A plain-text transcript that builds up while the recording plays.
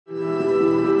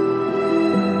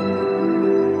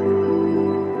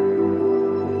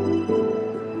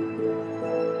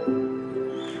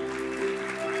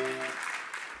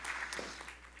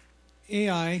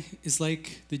AI is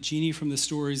like the genie from the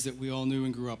stories that we all knew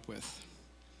and grew up with.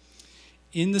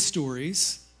 In the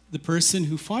stories, the person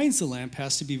who finds the lamp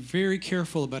has to be very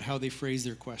careful about how they phrase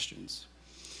their questions.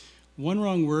 One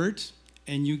wrong word,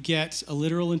 and you get a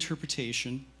literal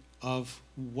interpretation of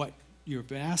what you're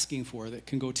asking for that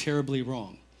can go terribly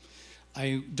wrong.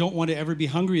 I don't want to ever be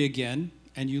hungry again,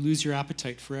 and you lose your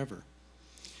appetite forever.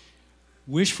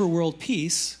 Wish for world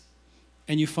peace,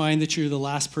 and you find that you're the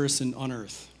last person on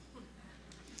earth.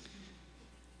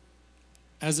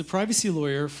 As a privacy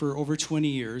lawyer for over 20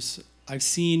 years, I've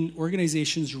seen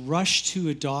organizations rush to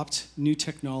adopt new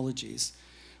technologies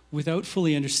without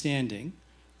fully understanding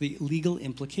the legal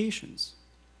implications.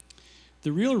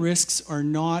 The real risks are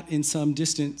not in some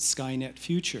distant Skynet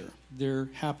future. They're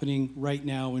happening right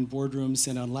now in boardrooms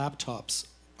and on laptops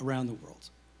around the world.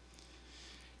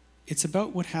 It's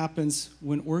about what happens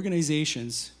when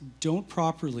organizations don't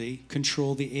properly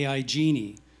control the AI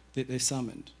genie that they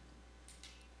summoned.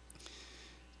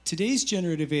 Today's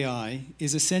generative AI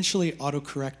is essentially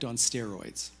autocorrect on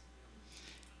steroids.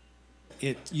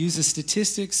 It uses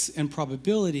statistics and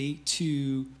probability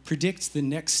to predict the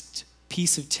next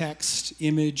piece of text,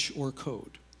 image, or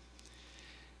code.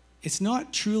 It's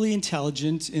not truly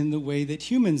intelligent in the way that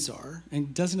humans are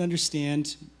and doesn't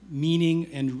understand meaning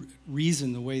and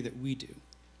reason the way that we do.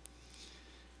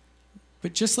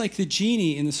 But just like the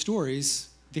genie in the stories,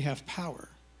 they have power.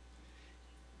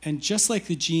 And just like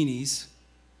the genies,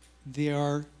 they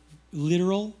are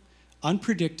literal,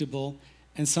 unpredictable,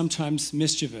 and sometimes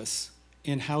mischievous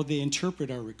in how they interpret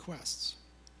our requests.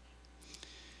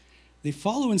 They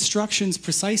follow instructions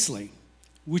precisely,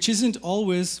 which isn't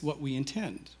always what we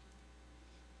intend.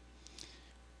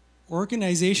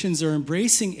 Organizations are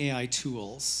embracing AI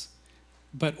tools,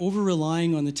 but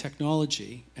over-relying on the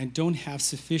technology and don't have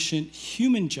sufficient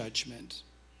human judgment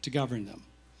to govern them.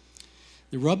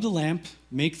 They rub the lamp,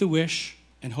 make the wish,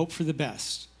 and hope for the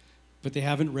best, but they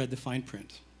haven't read the fine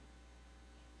print.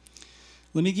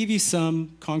 Let me give you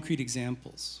some concrete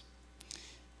examples.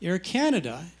 Air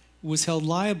Canada was held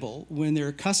liable when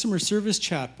their customer service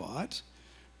chatbot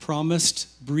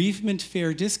promised bereavement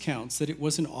fare discounts that it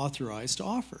wasn't authorized to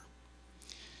offer.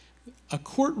 A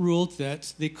court ruled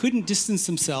that they couldn't distance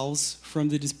themselves from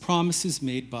the promises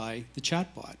made by the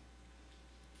chatbot.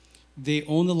 They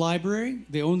own the library,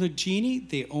 they own the genie,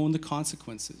 they own the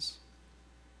consequences.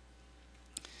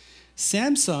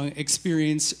 Samsung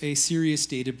experienced a serious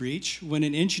data breach when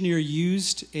an engineer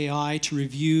used AI to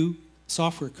review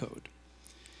software code.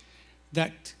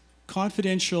 That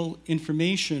confidential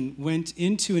information went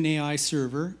into an AI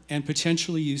server and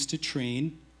potentially used to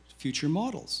train future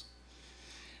models.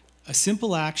 A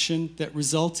simple action that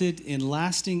resulted in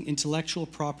lasting intellectual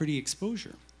property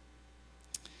exposure.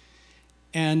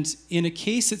 And in a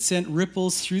case that sent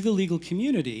ripples through the legal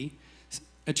community,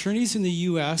 attorneys in the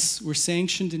US were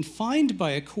sanctioned and fined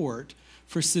by a court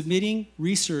for submitting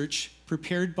research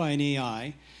prepared by an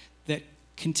AI that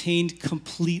contained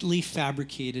completely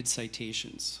fabricated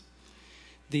citations.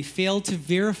 They failed to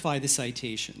verify the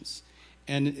citations,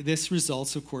 and this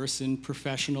results, of course, in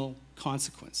professional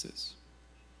consequences.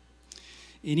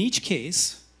 In each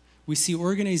case, we see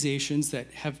organizations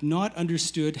that have not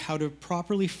understood how to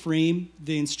properly frame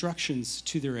the instructions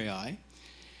to their AI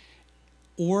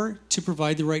or to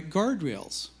provide the right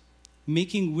guardrails,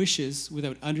 making wishes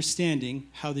without understanding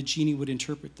how the genie would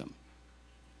interpret them.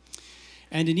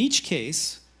 And in each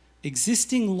case,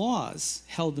 existing laws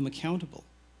held them accountable.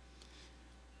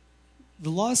 The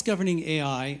laws governing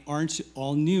AI aren't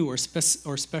all new or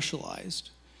specialized.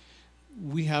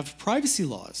 We have privacy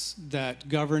laws that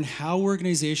govern how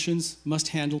organizations must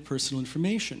handle personal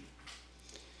information.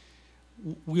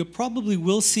 We probably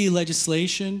will see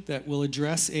legislation that will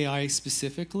address AI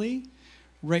specifically.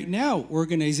 Right now,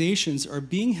 organizations are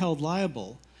being held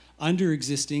liable under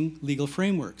existing legal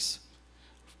frameworks.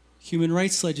 Human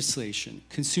rights legislation,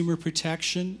 consumer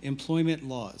protection, employment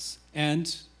laws,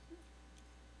 and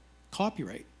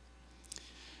copyright.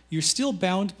 You're still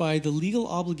bound by the legal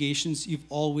obligations you've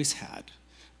always had,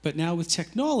 but now with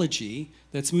technology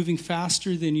that's moving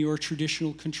faster than your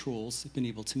traditional controls have been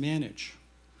able to manage.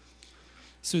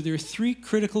 So there are three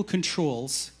critical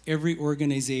controls every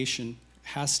organization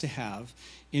has to have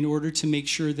in order to make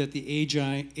sure that the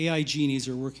AI genies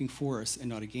are working for us and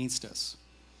not against us.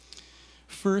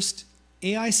 First,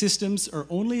 AI systems are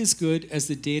only as good as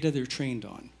the data they're trained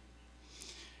on.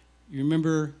 You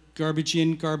remember garbage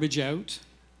in, garbage out?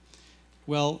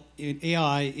 Well, in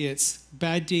AI, it's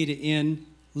bad data in,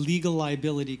 legal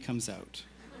liability comes out.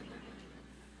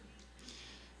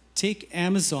 Take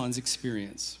Amazon's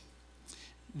experience.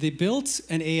 They built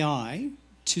an AI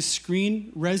to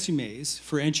screen resumes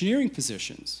for engineering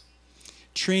positions,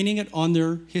 training it on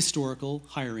their historical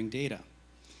hiring data.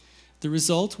 The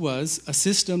result was a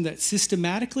system that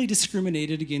systematically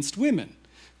discriminated against women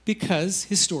because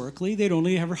historically they'd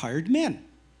only ever hired men.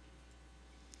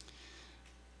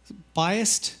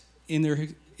 Biased in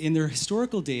their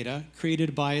historical data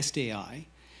created biased AI,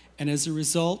 and as a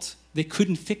result, they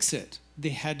couldn't fix it. They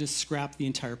had to scrap the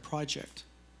entire project.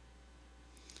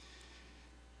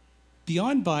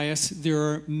 Beyond bias, there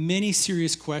are many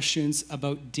serious questions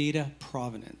about data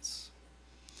provenance.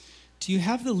 Do you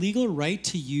have the legal right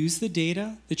to use the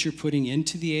data that you're putting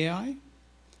into the AI?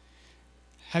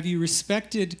 Have you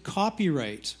respected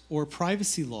copyright or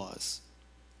privacy laws?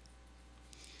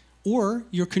 Or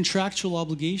your contractual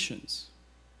obligations?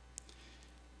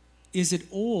 Is it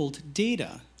old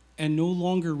data and no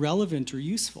longer relevant or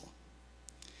useful?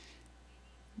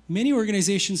 Many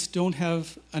organizations don't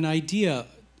have an idea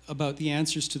about the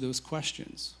answers to those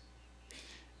questions.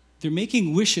 They're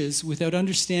making wishes without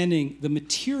understanding the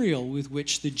material with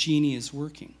which the genie is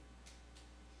working.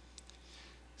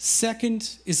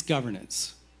 Second is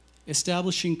governance,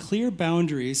 establishing clear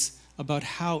boundaries about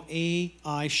how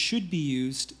AI should be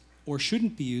used or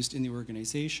shouldn't be used in the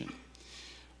organization.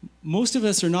 Most of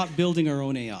us are not building our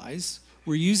own AIs.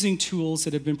 We're using tools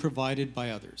that have been provided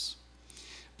by others.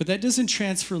 But that doesn't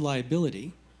transfer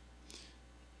liability.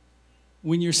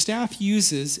 When your staff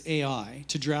uses AI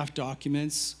to draft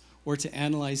documents or to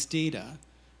analyze data,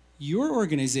 your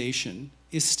organization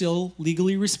is still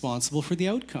legally responsible for the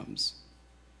outcomes.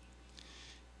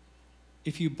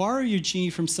 If you borrow your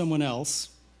genie from someone else,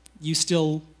 you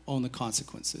still own the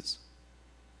consequences.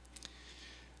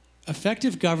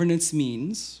 Effective governance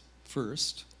means,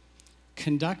 first,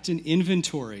 conduct an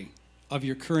inventory of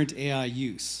your current AI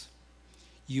use.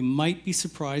 You might be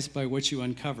surprised by what you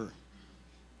uncover.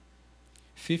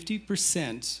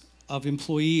 50% of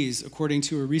employees, according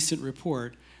to a recent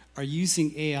report, are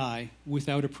using AI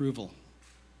without approval.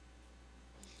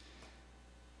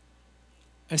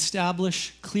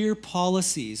 Establish clear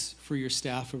policies for your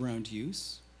staff around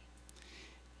use.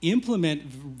 Implement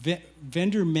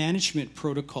vendor management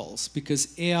protocols,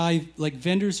 because AI, like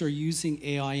vendors are using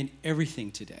AI in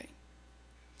everything today.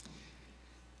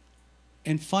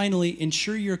 And finally,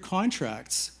 ensure your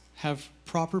contracts have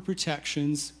proper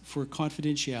protections for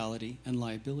confidentiality and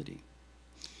liability.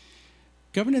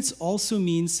 Governance also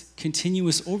means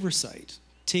continuous oversight.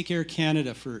 Take Air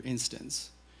Canada, for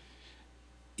instance.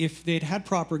 If they'd had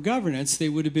proper governance, they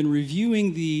would have been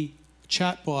reviewing the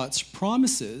chatbot's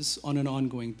promises on an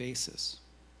ongoing basis.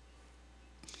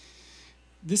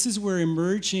 This is where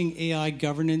emerging AI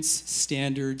governance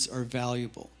standards are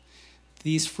valuable.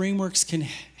 These frameworks can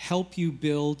help you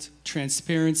build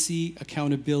transparency,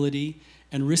 accountability,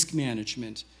 and risk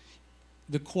management,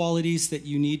 the qualities that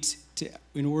you need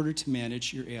in order to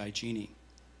manage your AI genie.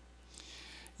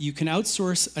 You can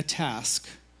outsource a task,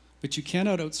 but you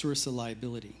cannot outsource a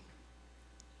liability.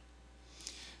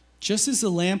 Just as the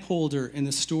lamp holder in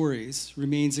the stories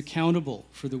remains accountable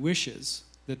for the wishes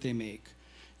that they make,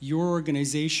 your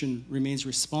organization remains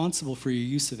responsible for your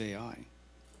use of AI.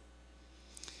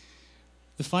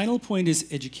 The final point is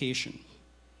education.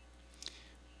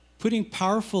 Putting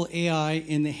powerful AI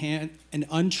in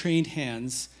untrained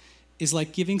hands is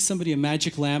like giving somebody a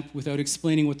magic lamp without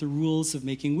explaining what the rules of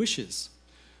making wishes,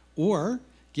 or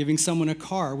giving someone a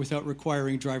car without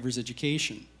requiring driver's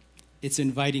education. It's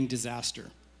inviting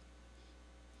disaster.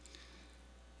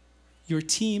 Your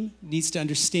team needs to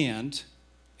understand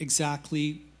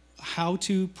exactly how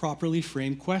to properly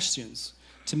frame questions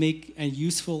to make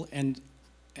useful and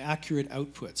accurate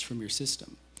outputs from your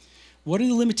system. What are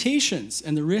the limitations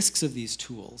and the risks of these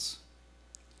tools,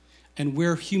 and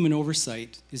where human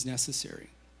oversight is necessary?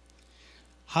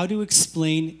 How to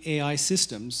explain AI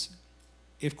systems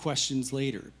if questioned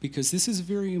later, because this is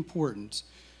very important.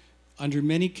 Under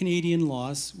many Canadian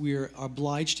laws, we are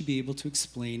obliged to be able to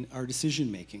explain our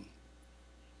decision-making.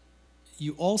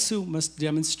 You also must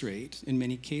demonstrate, in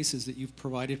many cases, that you've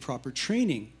provided proper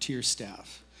training to your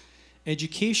staff.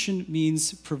 Education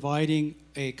means providing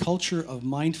a culture of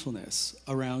mindfulness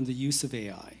around the use of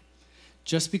AI.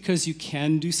 Just because you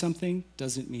can do something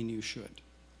doesn't mean you should.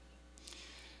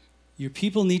 Your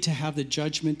people need to have the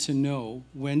judgment to know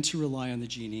when to rely on the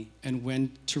genie and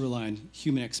when to rely on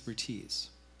human expertise.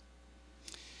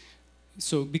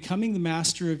 So becoming the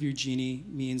master of your genie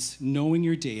means knowing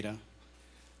your data,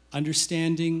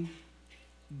 understanding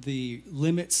the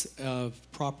limits of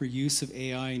proper use of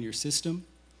AI in your system.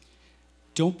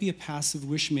 Don't be a passive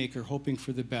wishmaker hoping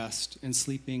for the best and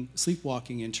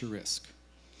sleepwalking into risk.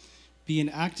 Be an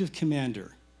active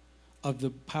commander of the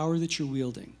power that you're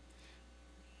wielding.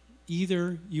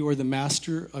 either you are the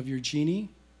master of your genie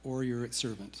or you're its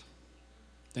servant.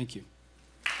 Thank you.